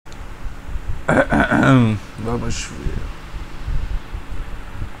Vamos ver.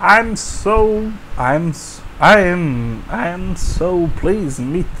 I am so pleased to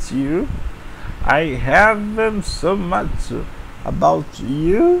meet you. I have so much about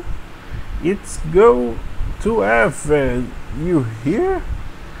you. It's go to have you here.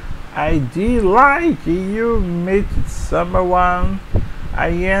 I did like you meet someone. I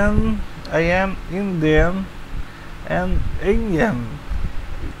am Indian and Indian.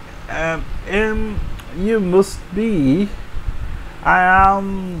 And you must be. I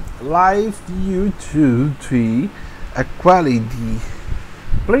am like you to equality.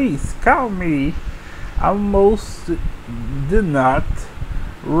 Please call me. Almost did not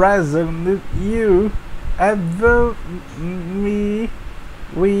resonate you ever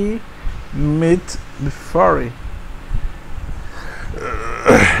we met before.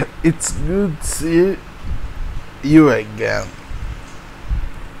 It's good to see you again.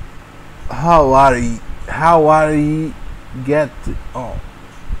 How are you? How are you? Get on.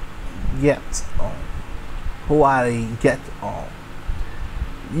 How are you? Get on.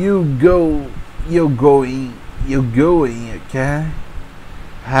 You're going, okay?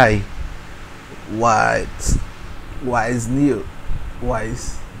 Hi. What's new?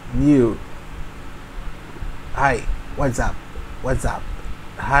 Hi, what's up?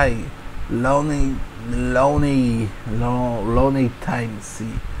 Hi, lonely time.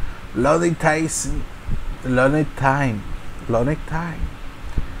 See, lonely time.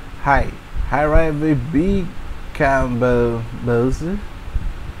 Hi, have a big campus.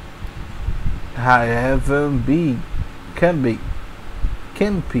 I have a big campy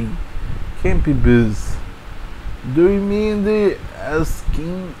bus. Do you mean the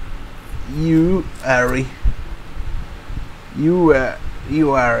asking you are? You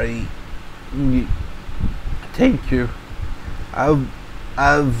are. Thank you. I've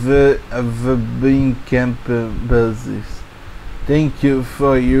been buses. Thank you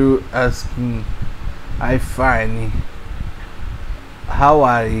for you asking. I fine. How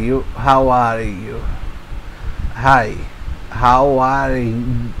are you? Hi. How are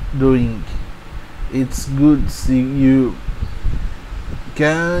you doing? It's good to see you.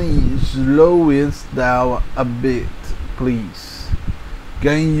 Can you slow it down a bit, please?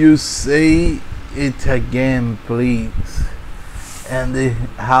 Can you say it again, please? And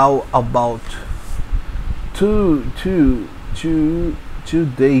how about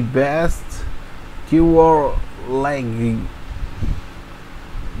today best? You are lagging.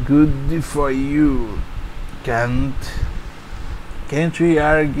 Good for you. Can't we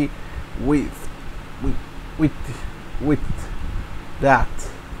argue with that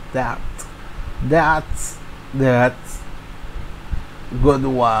good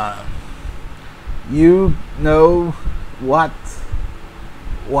one? You know what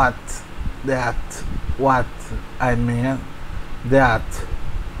I mean? That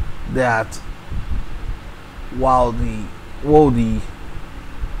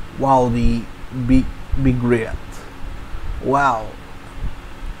Waldy be great. Wow.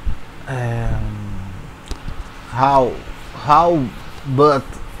 How but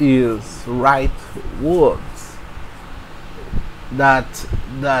is right words that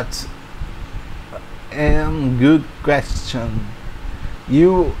good question.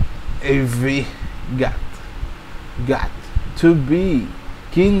 You have got to be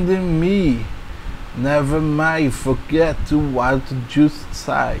kidding me. Never mind, forget what just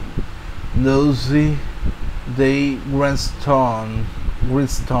say. Nosy they grandstone.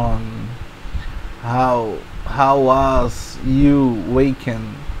 How was you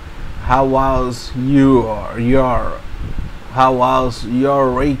waken? How was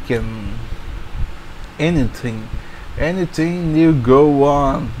your waken? Anything you go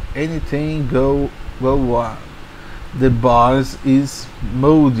on. Anything go on. The boss is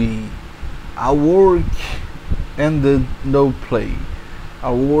moody. I work and the no play.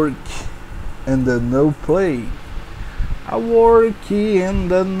 I work and the no play. I work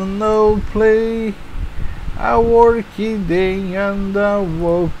and the no play. I work day and the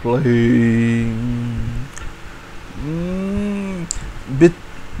no play. Bit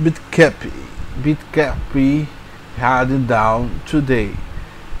cappy had down today.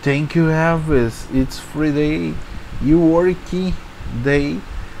 Thank you, Harvest. It's Friday. You working day,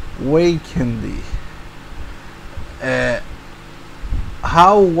 weekend.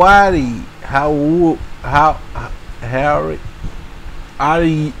 How are you?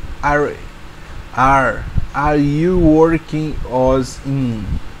 Are you working us in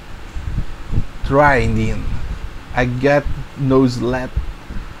training? I got no sleep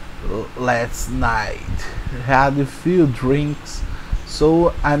last night. Had a few drinks,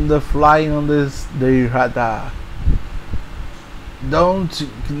 So I'm the fly on this the radar. Don't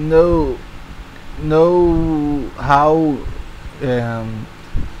know how um,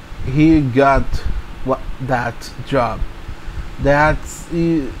 he got that job. That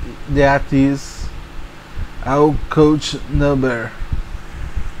is our coach number.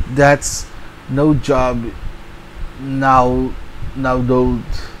 That's no job now. Now don't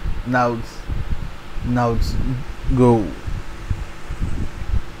now now go.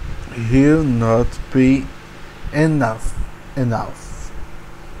 He'll not pay enough.